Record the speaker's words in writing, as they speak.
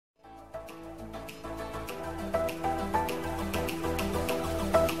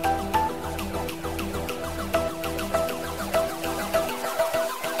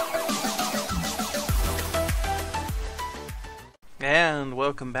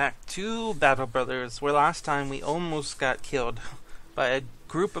welcome back to Battle Brothers, where last time we almost got killed by a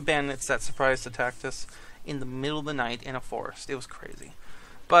group of bandits that surprise attacked us in the middle of the night in a forest. It was crazy.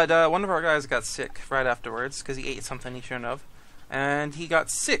 But one of our guys got sick right afterwards because he ate something he shouldn't have. And he got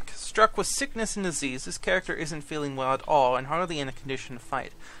sick, struck with sickness and disease. This character isn't feeling well at all and hardly in a condition to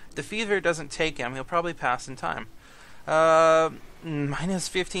fight. If the fever doesn't take him, he'll probably pass in time. Minus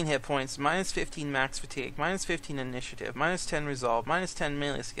 15 hit points, minus 15 max fatigue, minus 15 initiative, minus 10 resolve, minus 10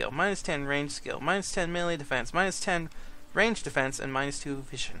 melee skill, minus 10 range skill, minus 10 melee defense, minus 10 range defense, and minus 2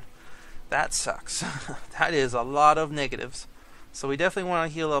 vision. That sucks. That is a lot of negatives. So we definitely want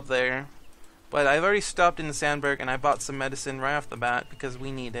to heal up there. But I've already stopped in the Sandberg and I bought some medicine right off the bat because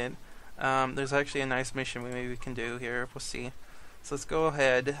we need it. There's actually a nice mission we can do here. We'll see. So let's go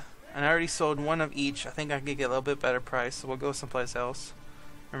ahead. And I already sold one of each. I think I could get a little bit better price, so we'll go someplace else.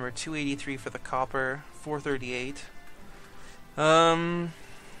 Remember, 283 for the copper, 438. I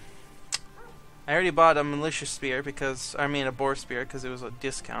already bought a militia spear because a boar spear because it was a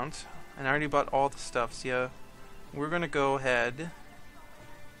discount, and I already bought all the stuff. So yeah, we're gonna go ahead,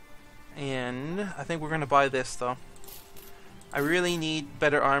 and I think we're gonna buy this though. I really need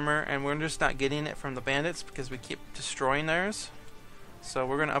better armor, and we're just not getting it from the bandits because we keep destroying theirs. So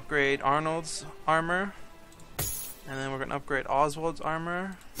we're going to upgrade Arnold's armor, and then we're going to upgrade Oswald's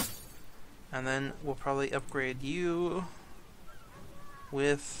armor, and then we'll probably upgrade you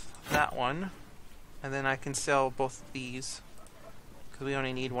with that one, and then I can sell both of these, because we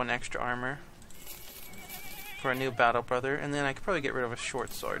only need one extra armor for a new battle brother, and then I could probably get rid of a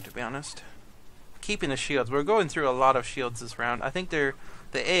short sword, to be honest. Keeping the shields. We're going through a lot of shields this round. I think the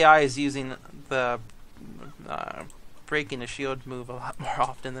AI is using the breaking the shield move a lot more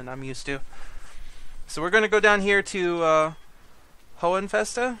often than I'm used to. So we're going to go down here to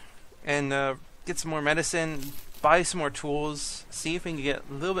Hohenfeste and get some more medicine, buy some more tools, see if we can get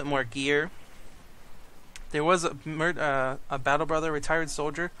a little bit more gear. There was a battle brother, retired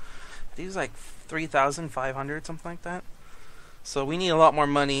soldier. He was like 3,500, something like that. So we need a lot more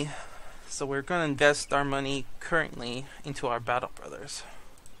money. So we're going to invest our money currently into our battle brothers.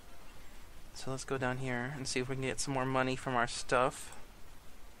 So let's go down here and see if we can get some more money from our stuff.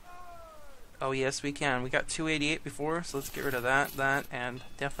 Oh yes, we can. We got 288 before, so let's get rid of that, and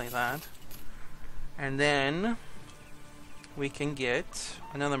definitely that. And then we can get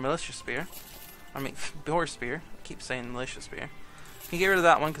another militia spear. Boar spear. I keep saying militia spear. We can get rid of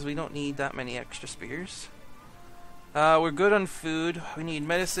that one because we don't need that many extra spears. We're good on food. We need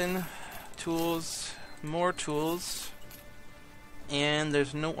medicine, tools, more tools. And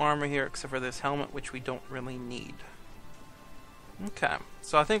there's no armor here except for this helmet, which we don't really need. Okay,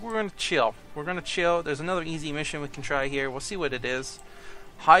 so I think we're going to chill. We're going to chill. There's another easy mission we can try here. We'll see what it is.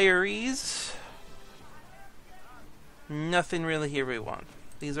 Hirees. Nothing really here we want.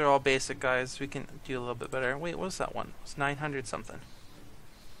 These are all basic guys. We can do a little bit better. Wait, what was that one? It's 900 something.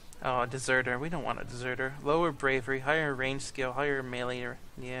 Oh, a deserter. We don't want a deserter. Lower bravery, higher range skill, higher melee.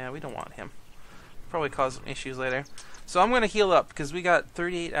 Yeah, we don't want him. Probably cause issues later. So I'm going to heal up because we got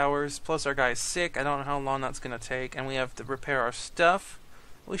 38 hours plus our guy's sick. I don't know how long that's going to take, and we have to repair our stuff.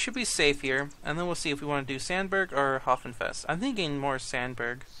 We should be safe here, and then we'll see if we want to do Sandberg or Hoffenfest. I'm thinking more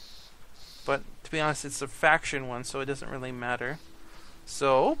Sandberg, but to be honest, it's a faction one, so it doesn't really matter.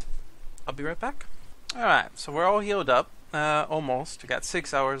 So I'll be right back. Alright, so we're all healed up. Almost. We got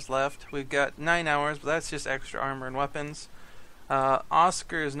 6 hours left. We've got 9 hours, but that's just extra armor and weapons.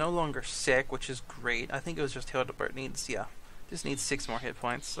 Oscar is no longer sick, which is great. I think it was just Hildebert just needs 6 more hit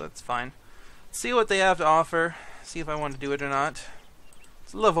points, so that's fine. Let's see what they have to offer, see if I want to do it or not.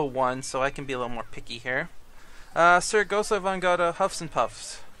 It's level 1, so I can be a little more picky here. Sir Gosa von Gouda huffs and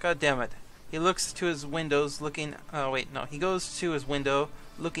puffs. God damn it. He looks to his windows looking... Oh, wait, no. He goes to his window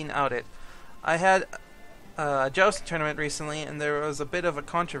looking out it. I had a jousting tournament recently, and there was a bit of a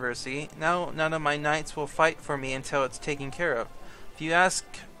controversy. Now none of my knights will fight for me until it's taken care of. If you ask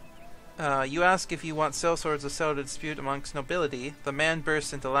if you want sellswords to settle the dispute amongst nobility, the man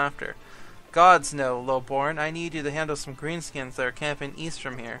bursts into laughter. Gods no, lowborn, I need you to handle some greenskins that are camping east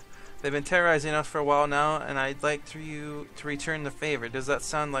from here. They've been terrorizing us for a while now, and I'd like you to return the favor. Does that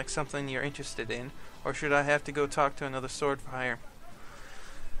sound like something you're interested in? Or should I have to go talk to another sword for hire?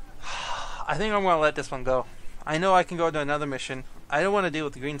 I think I'm going to let this one go. I know I can go to another mission. I don't want to deal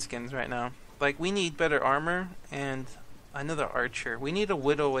with the greenskins right now. Like, we need better armor and another archer. We need to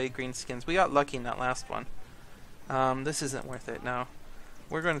whittle away greenskins. We got lucky in that last one. This isn't worth it, no.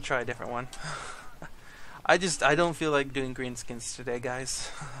 We're going to try a different one. I don't feel like doing greenskins today, guys.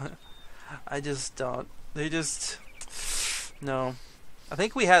 I just don't. They just... No. I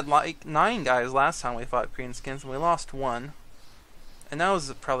think we had like 9 guys last time we fought greenskins, and we lost 1. And that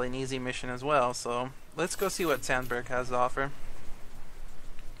was probably an easy mission as well, so let's go see what Sandberg has to offer.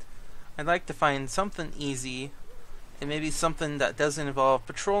 I'd like to find something easy, and maybe something that doesn't involve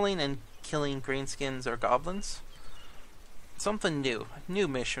patrolling and killing greenskins or goblins. Something new. A new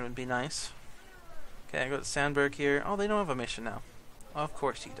mission would be nice. Okay, I go to Sandberg here. Oh, they don't have a mission now. Of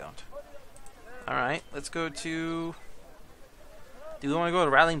course you don't. Alright, let's go to... Do we want to go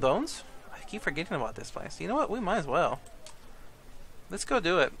to Rattling Bones? I keep forgetting about this place. You know what? We might as well. Let's go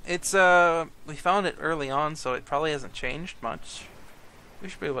do it. It's, we found it early on, so it probably hasn't changed much. We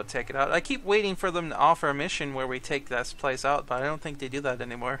should be able to take it out. I keep waiting for them to offer a mission where we take this place out, but I don't think they do that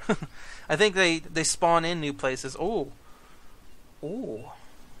anymore. I think they spawn in new places. Oh! Oh!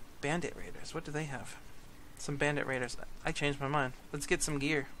 Bandit Raiders. What do they have? Some Bandit Raiders. I changed my mind. Let's get some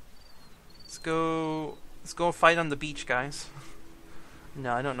gear. Let's go fight on the beach, guys.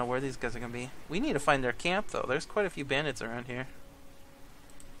 No, I don't know where these guys are going to be. We need to find their camp, though. There's quite a few bandits around here.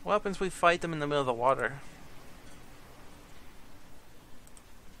 What happens if we fight them in the middle of the water?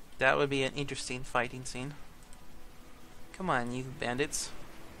 That would be an interesting fighting scene. Come on, you bandits.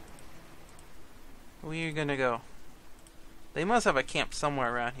 Where are you gonna go? They must have a camp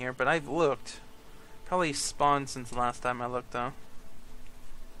somewhere around here, but I've looked. Probably spawned since the last time I looked, though.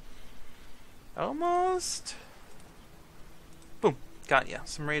 Almost. Boom. Got ya.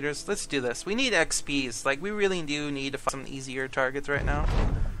 Some raiders. Let's do this. We need XPs. Like, we really do need to find some easier targets right now.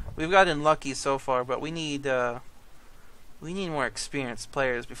 We've gotten lucky so far, but we need more experienced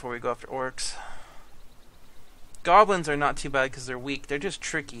players before we go after orcs. Goblins are not too bad because they're weak. They're just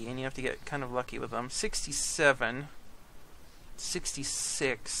tricky, and you have to get kind of lucky with them. 67.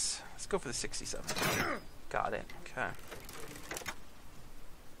 66. Let's go for the 67. Got it. Okay.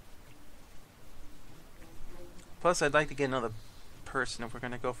 Plus, I'd like to get another person if we're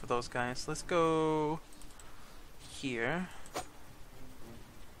going to go for those guys. Let's go here.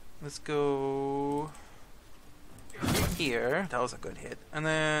 Let's go here. That was a good hit. And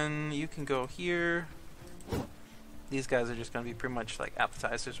then you can go here. These guys are just going to be pretty much like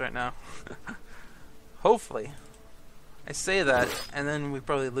appetizers right now. Hopefully. I say that, and then we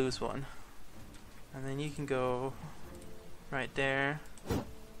probably lose one. And then you can go right there.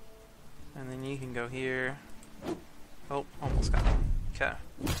 And then you can go here. Oh, almost got him. Okay.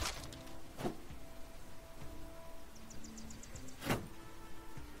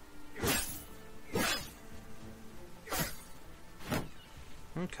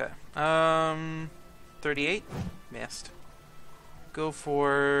 Okay. 38? Missed. Go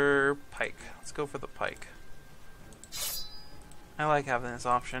for pike. Let's go for the pike. I like having this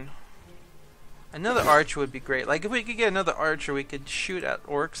option. Another archer would be great. Like, if we could get another archer, we could shoot at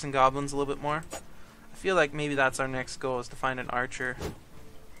orcs and goblins a little bit more. I feel like maybe that's our next goal, is to find an archer.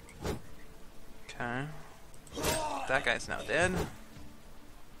 Okay. That guy's now dead.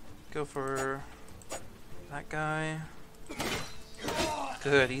 Go for that guy.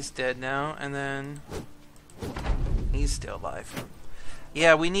 Good, he's dead now, and then he's still alive.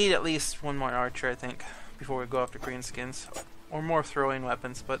 Yeah, we need at least one more archer, I think, before we go after greenskins. Or more throwing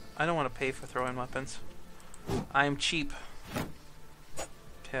weapons, but I don't want to pay for throwing weapons. I'm cheap.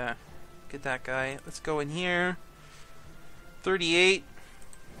 Okay, get that guy. Let's go in here. 38.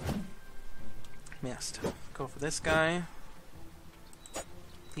 Missed. Go for this guy.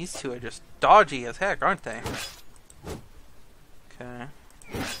 These two are just dodgy as heck, aren't they? Okay.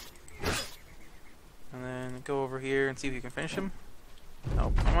 And then go over here and see if you can finish him.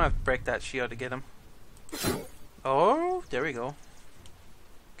 Nope. I'm gonna have to break that shield to get him. Oh, there we go.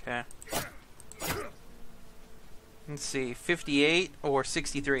 Okay. Let's see, 58 or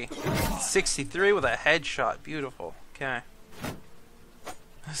 63? 63 with a headshot. Beautiful. Okay.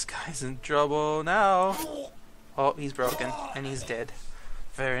 This guy's in trouble now. Oh, he's broken. And he's dead.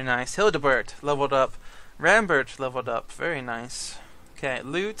 Very nice. Hildebert leveled up. Rambert leveled up. Very nice. Okay,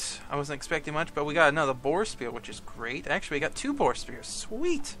 loot. I wasn't expecting much, but we got another boar spear, which is great. Actually, we got 2 boar spears.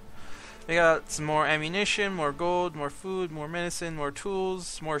 Sweet! We got some more ammunition, more gold, more food, more medicine, more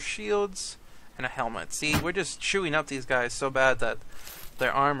tools, more shields, and a helmet. See, we're just chewing up these guys so bad that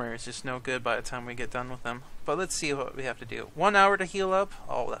their armor is just no good by the time we get done with them. But let's see what we have to do. 1 hour to heal up.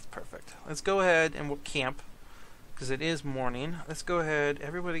 Oh, that's perfect. Let's go ahead and we'll camp, because it is morning. Let's go ahead.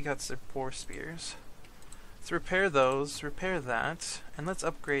 Everybody got their boar spears. Let's repair those, repair that, and let's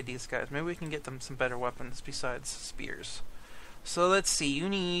upgrade these guys. Maybe we can get them some better weapons besides spears. So let's see, you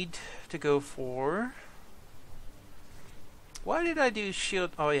need to go for... Why did I do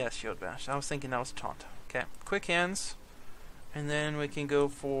shield? Oh yeah, shield bash. I was thinking that was taunt. Okay, quick hands. And then we can go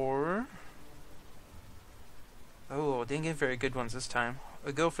for... Oh, didn't get very good ones this time.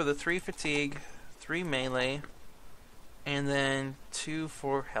 We'll go for the 3 fatigue, 3 melee, And then 2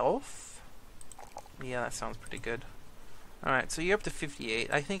 for health. Yeah, that sounds pretty good. Alright, so you're up to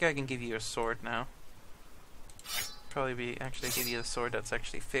 58. I think I can give you a sword now. Probably give you a sword that's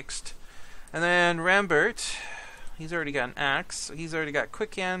actually fixed. And then Rambert, he's already got an axe. He's already got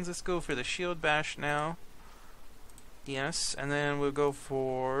quick hands. Let's go for the shield bash now. Yes, and then we'll go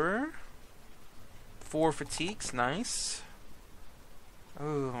for 4 fatigues. Nice.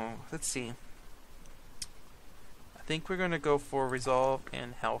 Oh, let's see. I think we're going to go for resolve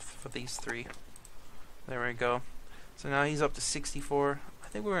and health for these 3. There we go. So now he's up to 64. I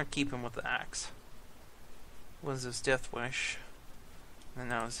think we're going to keep him with the axe. Was his death wish.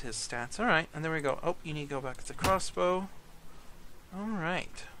 And that was his stats. Alright, and there we go. Oh, you need to go back to the crossbow.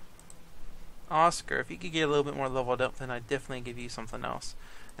 Alright. Oscar, if you could get a little bit more leveled up, then I'd definitely give you something else.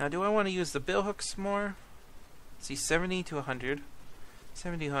 Now, do I want to use the bill hooks more? Let's see, 70 to 100.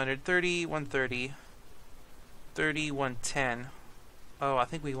 70 to 100. 30, 130. 30, 110. Oh, I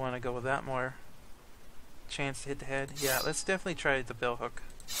think we want to go with that more. Chance to hit the head. Yeah, let's definitely try the bill hook.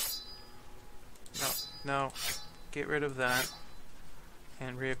 No, no. Get rid of that.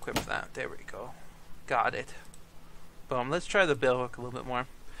 And re-equip that. There we go. Got it. Boom. Let's try the bill hook a little bit more.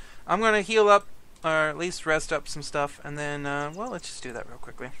 I'm going to heal up, or at least rest up some stuff, and then, well, let's just do that real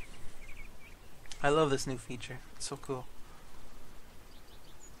quickly. I love this new feature. It's so cool.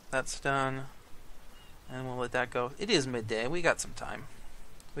 That's done. And we'll let that go. It is midday. We got some time.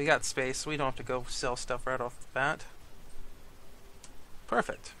 We got space, so we don't have to go sell stuff right off the bat.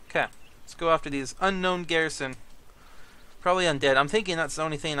 Perfect. Okay. Let's go after these unknown garrison. Probably undead. I'm thinking that's the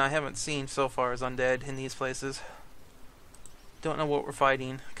only thing I haven't seen so far is undead in these places. Don't know what we're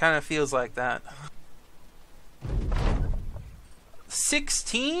fighting. Kind of feels like that.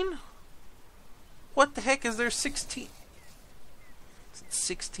 16? What the heck is there 16?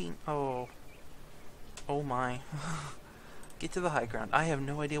 16? Oh. Oh my. Get to the high ground. I have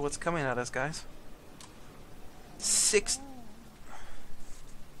no idea what's coming at us, guys. 6.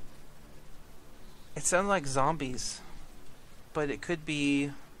 It sounds like zombies. But it could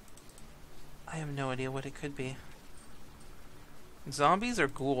be... I have no idea what it could be. Zombies or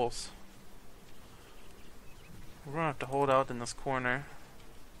ghouls? We're gonna have to hold out in this corner.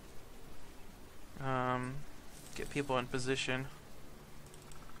 Get people in position.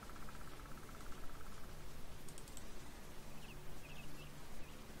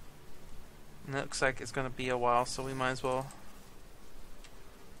 And it looks like it's gonna be a while, so we might as well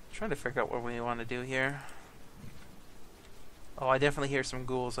try to figure out what we want to do here. Oh, I definitely hear some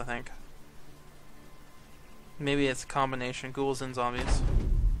ghouls, I think. Maybe it's a combination, ghouls and zombies.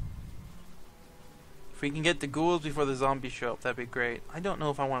 If we can get the ghouls before the zombies show up, that'd be great. I don't know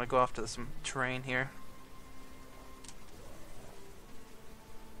if I want to go off to some terrain here.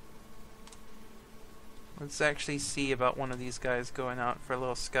 Let's actually see about one of these guys going out for a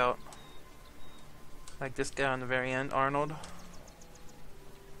little scout. Like this guy on the very end, Arnold.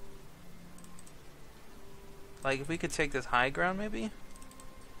 Like if we could take this high ground maybe?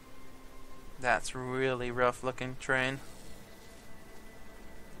 That's really rough looking terrain.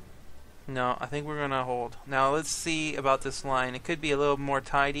 No, I think we're gonna hold. Now let's see about this line. It could be a little more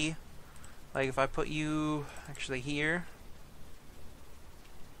tidy. Like if I put you actually here.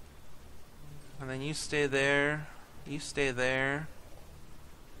 And then you stay there. You stay there.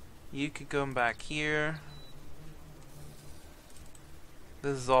 You could come back here.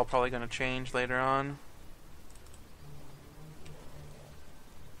 This is all probably gonna change later on.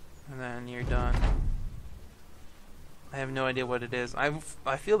 And then you're done. I have no idea what it is. I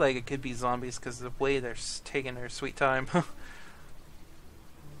feel like it could be zombies because the way they're taking their sweet time.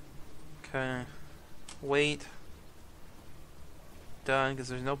 Okay. Wait. Done, because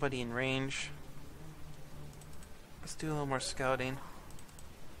there's nobody in range. Let's do a little more scouting.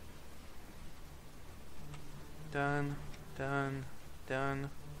 Done. Done. Done.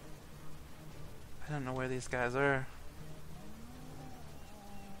 I don't know where these guys are.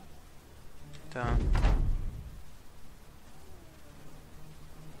 Done.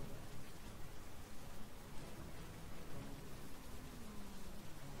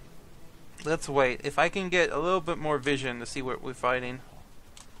 Let's wait. If I can get a little bit more vision to see what we're fighting,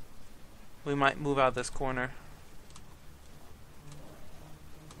 we might move out this corner.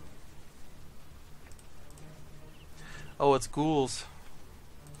 Oh, it's ghouls.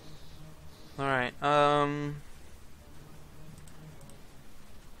 Alright,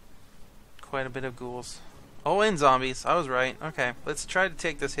 quite a bit of ghouls. Oh, and zombies. I was right. Okay, let's try to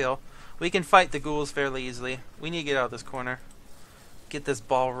take this hill. We can fight the ghouls fairly easily. We need to get out of this corner. Get this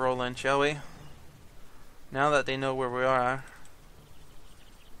ball rolling, shall we? Now that they know where we are.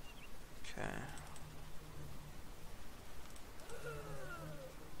 Okay.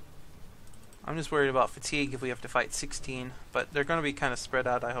 I'm just worried about fatigue if we have to fight 16, but they're going to be kind of spread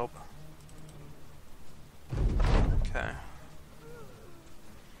out, I hope. Okay.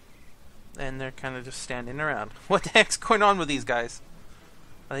 And they're kind of just standing around. What the heck's going on with these guys?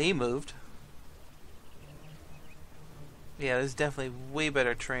 Oh, he moved. Yeah, there's definitely way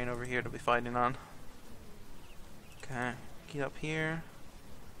better terrain over here to be fighting on. Okay, get up here.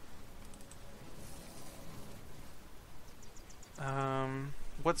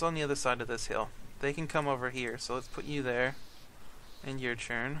 What's on the other side of this hill? They can come over here, so let's put you there. And your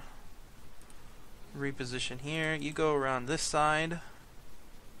turn. Reposition here. You go around this side.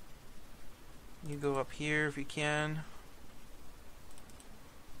 You go up here if you can.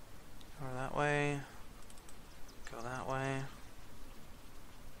 Go that way. Go that way.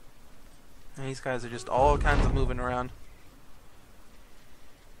 And these guys are just all kinds of moving around.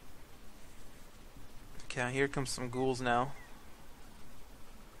 Okay, here comes some ghouls now.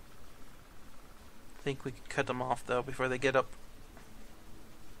 I think we could cut them off though before they get up.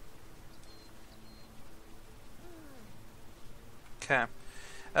 Okay.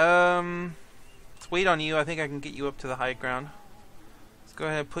 Let's wait on you. I think I can get you up to the high ground. Let's go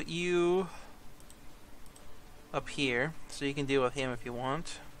ahead and put you up here so you can deal with him if you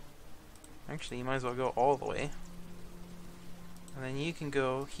want. Actually, you might as well go all the way. And then you can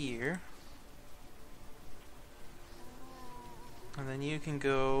go here. And then you can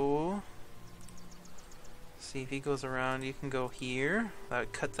go... See if he goes around, you can go here. That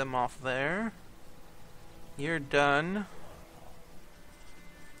would cut them off there. You're done.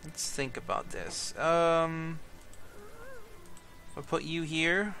 Let's think about this. I'll put you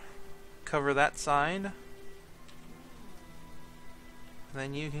here. Cover that side.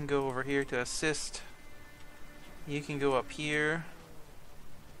 Then you can go over here to assist. You can go up here.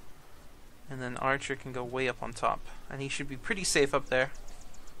 And then Archer can go way up on top. And he should be pretty safe up there.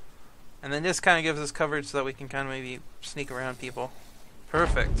 And then this kind of gives us coverage so that we can kind of maybe sneak around people.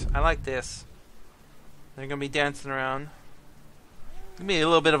 Perfect. I like this. They're going to be dancing around. It's going to be a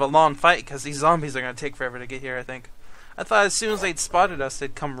little bit of a long fight because these zombies are going to take forever to get here, I think. I thought as soon as they'd spotted us,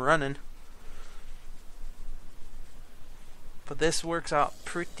 they'd come running. But this works out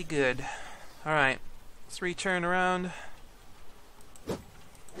pretty good. Alright. Let's return around.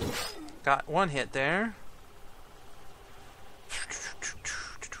 Got one hit there.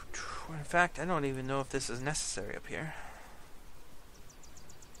 In fact, I don't even know if this is necessary up here.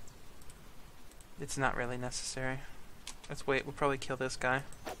 It's not really necessary. Let's wait. We'll probably kill this guy.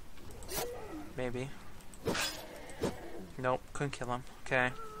 Maybe. Nope. Couldn't kill him.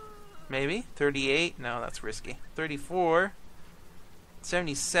 Okay. Maybe. 38. No, that's risky. 34.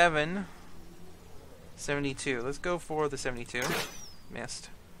 77. 72. Let's go for the 72. Missed.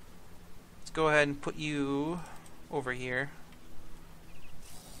 Let's go ahead and put you over here.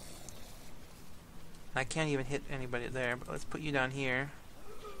 I can't even hit anybody there, but let's put you down here.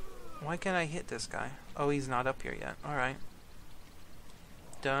 Why can't I hit this guy? Oh, he's not up here yet. Alright.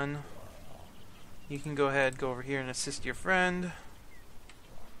 Done. You can go ahead, go over here and assist your friend.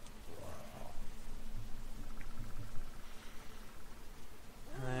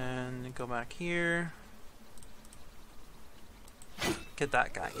 And then go back here. Get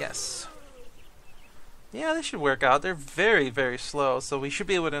that guy, yes. Yeah, this should work out. They're very, very slow, so we should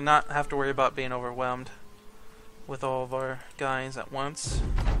be able to not have to worry about being overwhelmed with all of our guys at once.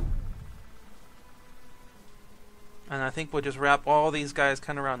 And I think we'll just wrap all these guys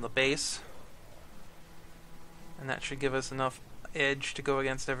kind of around the base. And that should give us enough edge to go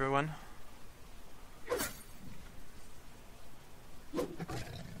against everyone.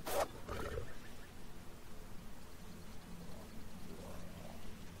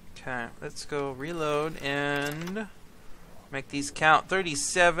 Okay, let's go reload and make these count.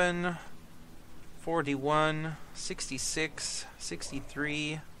 37, 41, 66,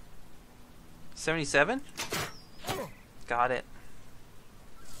 63, 77? Got it.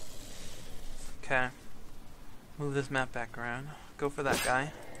 Okay. Move this map back around. Go for that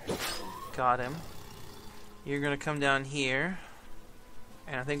guy. Got him. You're gonna come down here.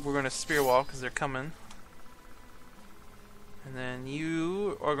 And I think we're gonna spear wall because they're coming. And then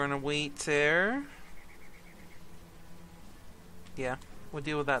you are going to wait there. Yeah, we'll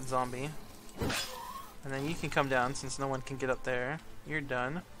deal with that zombie. And then you can come down since no one can get up there. You're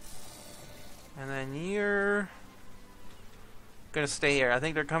done. And then you're going to stay here. I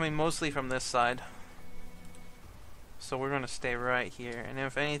think they're coming mostly from this side. So we're going to stay right here. And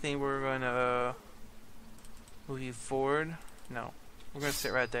if anything, we're going to move you forward. No, we're going to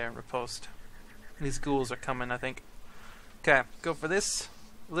sit right there and riposte. These ghouls are coming, I think. Okay, go for this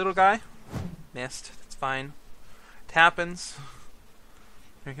little guy. Missed. That's fine. It happens.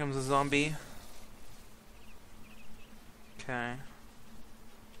 Here comes a zombie. Okay.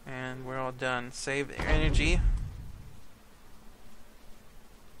 And we're all done. Save their energy.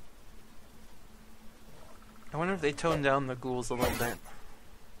 I wonder if they toned down the ghouls a little bit.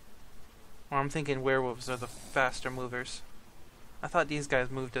 Or I'm thinking werewolves are the faster movers. I thought these guys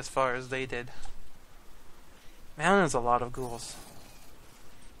moved as far as they did. Man, there's a lot of ghouls.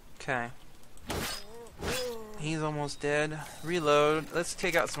 Okay. He's almost dead. Reload. Let's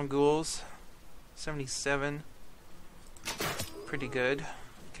take out some ghouls. 77. Pretty good.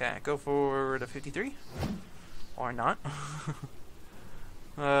 Okay, go forward to 53. Or not.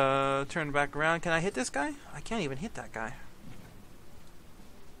 Turn back around. Can I hit this guy? I can't even hit that guy.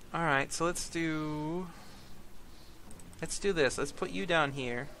 Alright, so let's do this. Let's put you down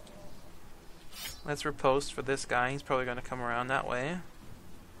here. Let's riposte for this guy. He's probably going to come around that way.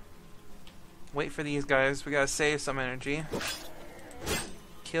 Wait for these guys. We gotta save some energy.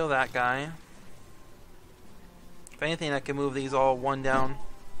 Kill that guy. If anything, I can move these all one down.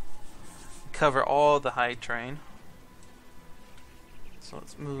 Cover all the high terrain. So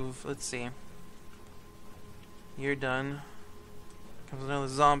let's move. Let's see. You're done. Comes another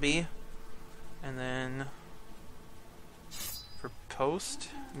zombie. And then for post,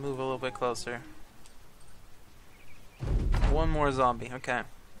 move a little bit closer. One more zombie. Okay.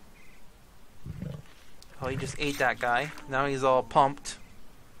 Oh, he just ate that guy. Now he's all pumped.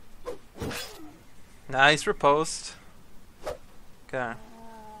 Nice riposte. Okay.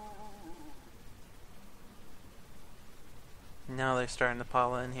 Now they're starting to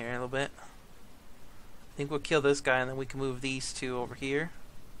pile in here a little bit. I think we'll kill this guy and then we can move these two over here.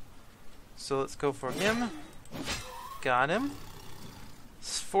 So let's go for him. Got him.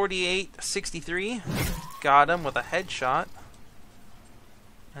 48, 63. Got him with a headshot.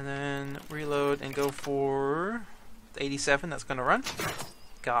 And then reload and go for 87. That's going to run.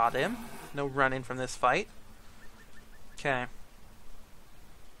 Got him. No running from this fight. Okay.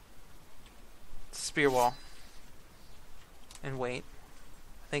 Spear wall. And wait.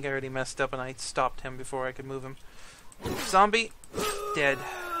 I think I already messed up and I stopped him before I could move him. Zombie. Dead.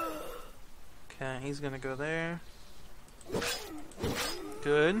 Okay, he's going to go there.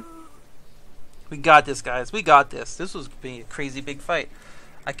 Good. We got this, guys. We got this. This was being a crazy big fight.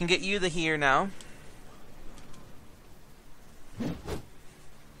 I can get you to here now.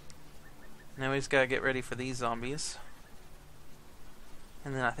 Now we just gotta get ready for these zombies.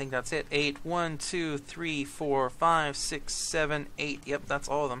 And then I think that's it. 8. 1, 2, 3, 4, 5, 6, 7, 8. Yep, that's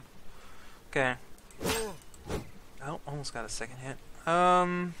all of them. Okay. Oh, almost got a second hit.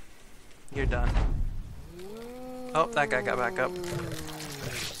 You're done. Oh, that guy got back up.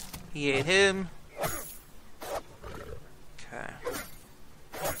 He ate him. Okay.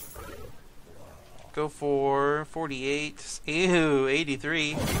 Go for 48. Ew,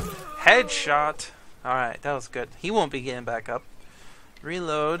 83. Headshot. Alright, that was good. He won't be getting back up.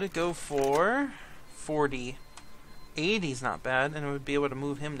 Reload. Go for 40. 80's not bad, and we would be able to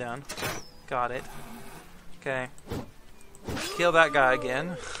move him down. Got it. Okay. Kill that guy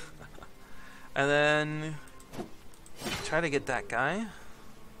again. And then try to get that guy.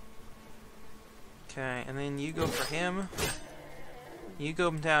 Okay, and then you go for him. You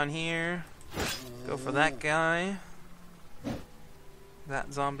go down here. Go for that guy.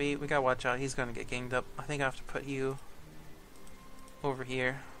 That zombie. We gotta watch out. He's gonna get ganged up. I think I have to put you over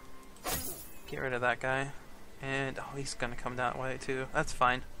here. Get rid of that guy. And, oh, he's gonna come that way too. That's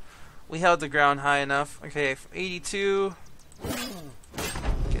fine. We held the ground high enough. Okay, 82.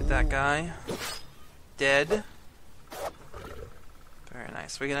 Get that guy. Dead. Very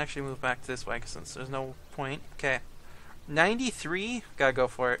nice. We can actually move back this way since there's no point. Okay. 93. Gotta go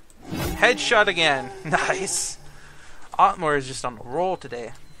for it. Headshot again. Nice. Otmore is just on a roll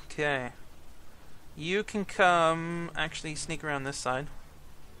today. Okay. You can come... actually sneak around this side.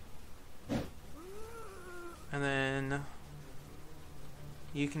 And then...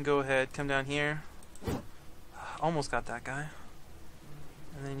 you can go ahead, come down here. Almost got that guy.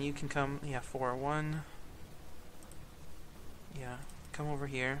 And then you can come... yeah, 4-1. Yeah, come over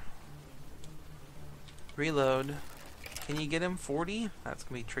here. Reload. Can you get him? 40? That's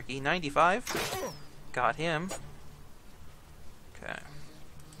gonna be tricky. 95. Got him. Okay.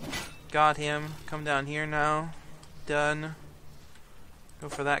 Got him. Come down here now. Done. Go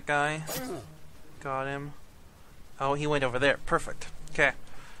for that guy. Got him. Oh, he went over there. Perfect. Okay.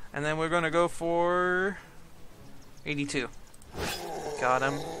 And then we're gonna go for 82. Got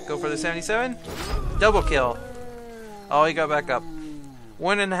him. Go for the 77. Double kill. Oh, he got back up.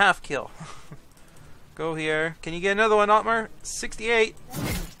 1.5 kill. Go here. Can you get another one, Otmar? 68.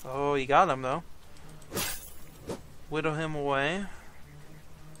 Oh, you got him, though. Whittle him away.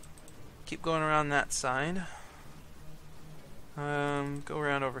 Keep going around that side. Go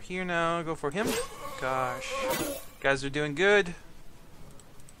around over here now. Go for him. Gosh. Guys are doing good.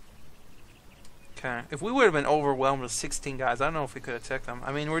 Okay. If we would have been overwhelmed with 16 guys, I don't know if we could have attacked them.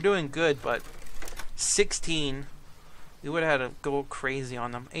 I mean, we're doing good, but 16, we would have had to go crazy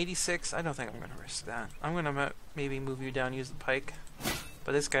on them. 86, I don't think I'm going to risk that. I'm going to maybe move you down, use the pike.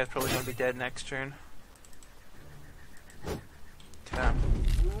 But this guy's probably going to be dead next turn. Okay.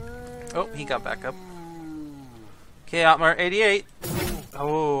 Oh, he got back up. Okay, Otmar, 88.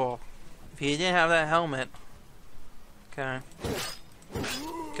 Oh, if he didn't have that helmet. Okay.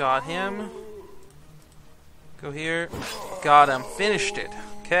 Got him. Go here. Got him. Finished it.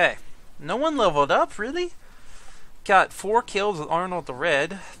 Okay. No one leveled up, really? Got 4 kills with Arnold the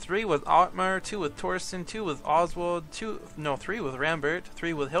Red, 3 with Otmar, 2 with Torsten, 2 with Oswald, 3 with Rambert,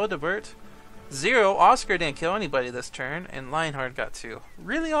 3 with Hildebert. 0, Oscar didn't kill anybody this turn, and Lionheart got 2.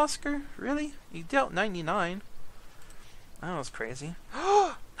 Really, Oscar? Really? You dealt 99. That was crazy.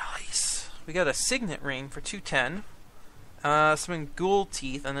 Nice. We got a Signet Ring for 210. Some ghoul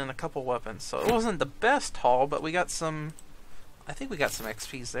teeth, and then a couple weapons. So it wasn't the best haul, but we got some... I think we got some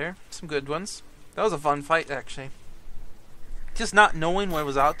XPs there. Some good ones. That was a fun fight, actually. Just not knowing what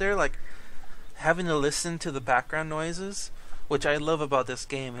was out there, like having to listen to the background noises, which I love about this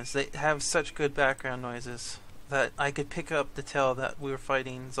game, is they have such good background noises that I could pick up to tell that we were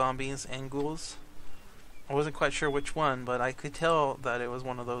fighting zombies and ghouls. I wasn't quite sure which one, but I could tell that it was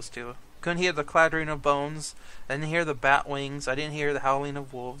one of those two. Couldn't hear the clattering of bones. I didn't hear the bat wings. I didn't hear the howling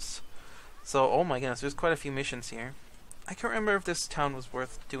of wolves. So, oh my goodness, there's quite a few missions here. I can't remember if this town was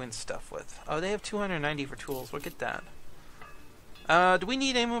worth doing stuff with. Oh, they have 290 for tools. We'll get that. Do we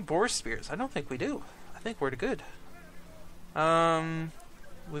need any more boar spears? I don't think we do. I think we're good.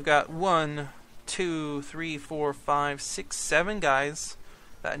 We've got 1, 2, 3, 4, 5, 6, 7 guys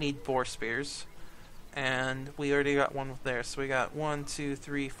that need boar spears. And we already got one there. So we got 1, 2,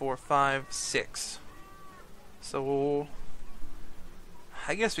 3, 4, 5, 6. So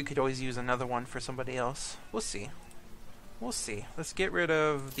I guess we could always use another one for somebody else. We'll see. We'll see. Let's get rid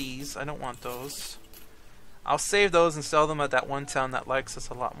of these. I don't want those. I'll save those and sell them at that one town that likes us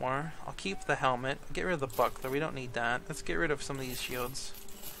a lot more. I'll keep the helmet. Get rid of the buckler. We don't need that. Let's get rid of some of these shields.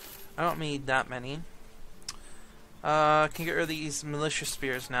 I don't need that many. Can get rid of these militia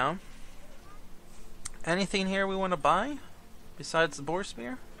spears now. Anything here we want to buy besides the boar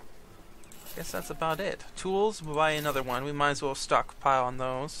spear? Guess that's about it. Tools, we'll buy another one. We might as well stockpile on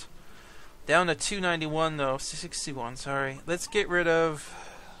those. Down to 291 though, 61, sorry. Let's get rid of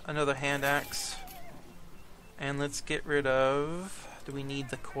another hand axe. And let's get rid of... Do we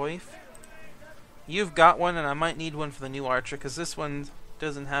need the coif? You've got one, and I might need one for the new archer, because this one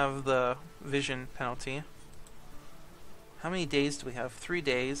doesn't have the vision penalty. How many days do we have? 3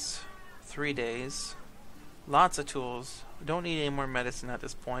 days. 3 days. Lots of tools. We don't need any more medicine at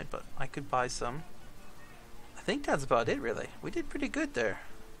this point, but I could buy some. I think that's about it, really. We did pretty good there.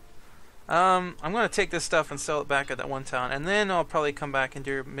 I'm going to take this stuff and sell it back at that one town, and then I'll probably come back and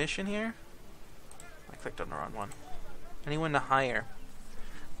do a mission here. I clicked on the wrong one. Anyone to hire?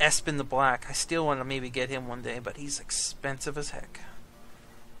 Espen the Black. I still want to maybe get him one day, but he's expensive as heck.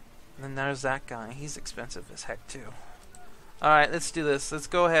 And then there's that guy. He's expensive as heck, too. Alright, let's do this. Let's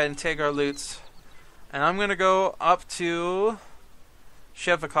go ahead and take our loots. And I'm going to go up to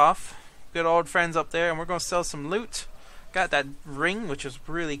Shevikov. Good old friends up there, and we're going to sell some loot. Got that ring, which is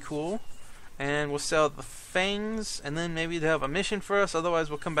really cool. And we'll sell the fangs, and then maybe they'll have a mission for us. Otherwise,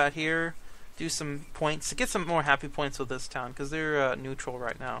 we'll come back here, do some points to get some more happy points with this town, because they're neutral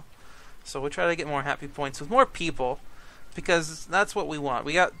right now. So we'll try to get more happy points with more people, because that's what we want.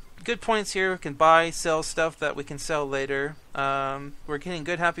 We got good points here. We can buy, sell stuff that we can sell later. We're getting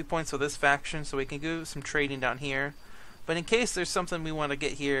good happy points with this faction, so we can do some trading down here. But in case there's something we want to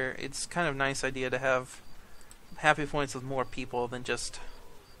get here, it's kind of a nice idea to have happy points with more people than just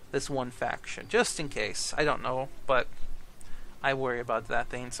this one faction. Just in case. I don't know, but I worry about that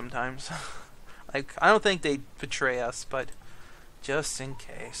thing sometimes. Like, I don't think they betray us, but just in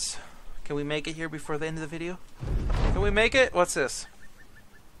case. Can we make it here before the end of the video? Can we make it? What's this?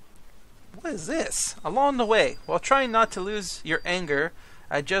 What is this? Along the way, while trying not to lose your anger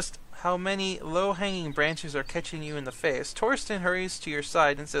at just how many low-hanging branches are catching you in the face, Torsten hurries to your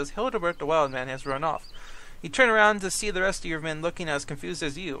side and says, Hildebert the Wild Man has run off. You turn around to see the rest of your men looking as confused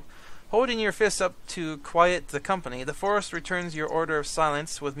as you. Holding your fists up to quiet the company, the forest returns your order of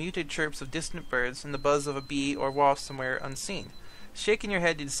silence with muted chirps of distant birds and the buzz of a bee or wasp somewhere unseen. Shaking your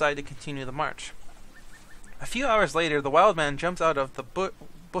head, you decide to continue the march. A few hours later, the wild man jumps out of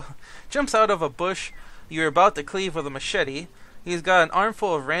a bush you're about to cleave with a machete. He's got an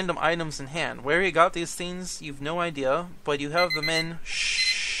armful of random items in hand. Where he got these things, you've no idea, but you have the men...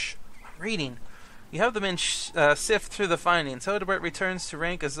 Shh! I'm reading. You have the men sift through the findings. Hildebert returns to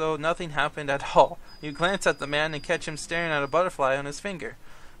rank as though nothing happened at all. You glance at the man and catch him staring at a butterfly on his finger.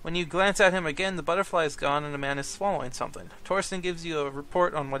 When you glance at him again, the butterfly is gone and the man is swallowing something. Torsten gives you a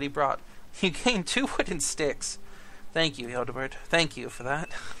report on what he brought. You gain 2 wooden sticks. Thank you, Hildebert. Thank you for that.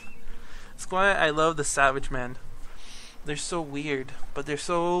 That's why I love the Savage Men. They're so weird, but they're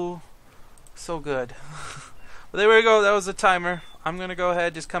so good. But there we go. That was the timer. I'm going to go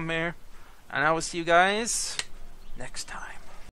ahead, just come here, and I will see you guys next time.